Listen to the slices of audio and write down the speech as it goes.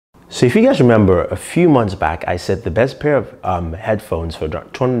So if you guys remember, a few months back, I said the best pair of headphones for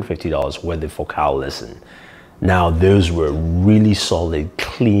 $250 were the Focal Listen. Now, those were really solid,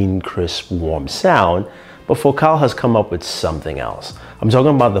 clean, crisp, warm sound, but Focal has come up with something else. I'm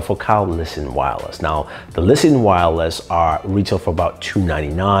talking about the Focal Listen Wireless. Now, the Listen Wireless are retail for about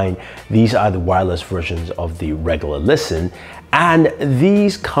 $299. These are the wireless versions of the regular Listen, and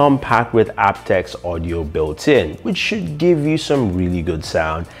these come packed with aptX audio built in, which should give you some really good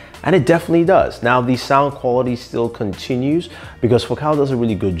sound. And it definitely does. Now, the sound quality still continues because Focal does a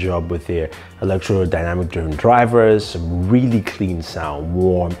really good job with their electrodynamic driven drivers, some really clean sound,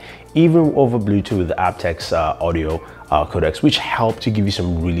 warm, even over Bluetooth with the aptX audio codecs, which help to give you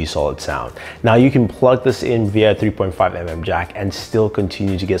some really solid sound. Now, you can plug this in via 3.5mm jack and still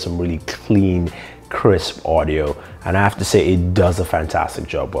continue to get some really clean, crisp audio, and I have to say it does a fantastic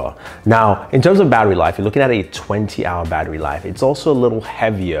job well. Now, in terms of battery life, you're looking at a 20-hour battery life. It's also a little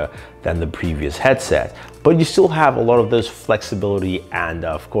heavier than the previous headset, but you still have a lot of those flexibility and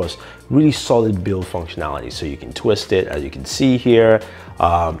of course really solid build functionality. So you can twist it, as you can see here,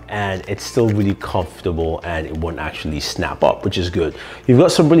 and it's still really comfortable and it won't actually snap up, which is good. You've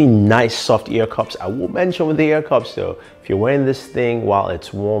got some really nice soft ear cups. I will mention with the ear cups though, if you're wearing this thing while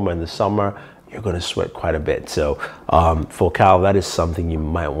it's warm in the summer, you're going to sweat quite a bit. So Focal, that is something you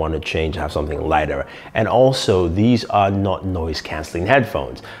might want to change, have something lighter. And also, these are not noise canceling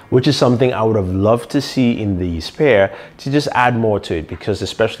headphones, which is something I would have loved to see in the Spare to just add more to it, because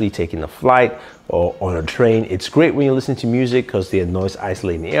especially taking a flight or on a train, it's great when you listen to music because they're noise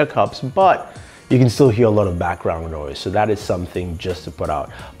isolating ear cups, but you can still hear a lot of background noise. So that is something just to put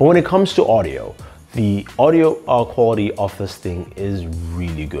out. But when it comes to audio, the audio quality of this thing is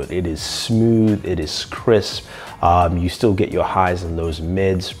really good. It is smooth, it is crisp. You still get your highs and lows,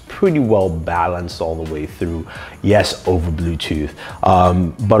 mids, pretty well balanced all the way through. Yes, over Bluetooth.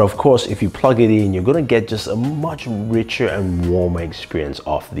 But of course, if you plug it in, you're gonna get just a much richer and warmer experience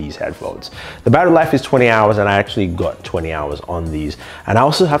of these headphones. The battery life is 20 hours, and I actually got 20 hours on these. And I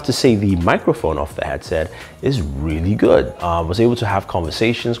also have to say the microphone of the headset is really good. Was able to have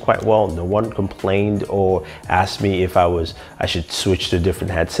conversations quite well. No one complained or asked me if I should switch to a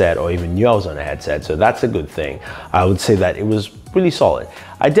different headset, or even knew I was on a headset, so that's a good thing. I would say that it was really solid.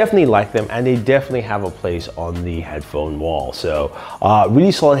 I definitely like them, and they definitely have a place on the headphone wall. So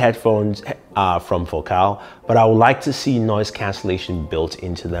really solid headphones from Focal, but I would like to see noise cancellation built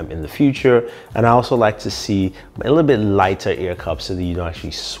into them in the future. And I also like to see a little bit lighter ear cups so that you don't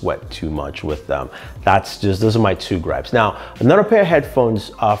actually sweat too much with them. Those are my two gripes. Now, another pair of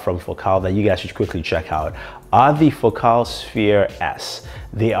headphones from Focal that you guys should quickly check out are the Focal Sphere S.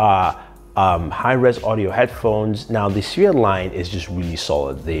 They are high-res audio headphones. Now, the Sphere line is just really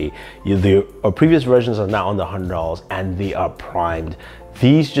solid. The previous versions are now under $100, and they are primed.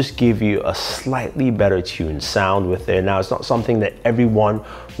 These just give you a slightly better tuned sound with it. Now, it's not something that everyone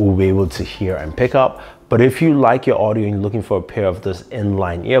will be able to hear and pick up, but if you like your audio and you're looking for a pair of those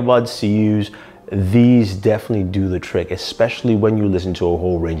inline earbuds to use, these definitely do the trick, especially when you listen to a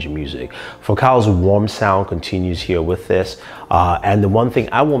whole range of music. Focal's warm sound continues here with this. And the one thing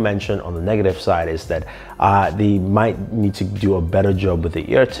I will mention on the negative side is that they might need to do a better job with the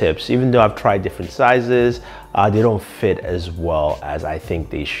ear tips. Even though I've tried different sizes, they don't fit as well as I think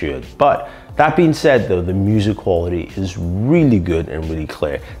they should. But that being said though, the music quality is really good and really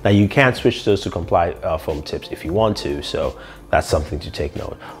clear. Now, you can switch those to comply foam tips if you want to, so that's something to take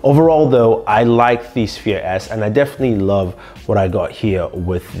note. Overall though, I like the Sphere S, and I definitely love what I got here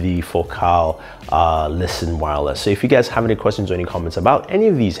with the Focal Listen Wireless. So if you guys have any questions or any comments about any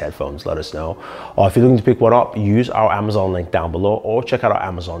of these headphones, let us know. Or if you're looking to pick one up, use our Amazon link down below, or check out our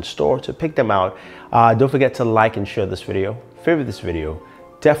Amazon store to pick them out. Don't forget to like and share this video, favorite this video,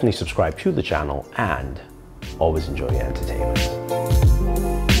 definitely subscribe to the channel, and always enjoy your entertainment.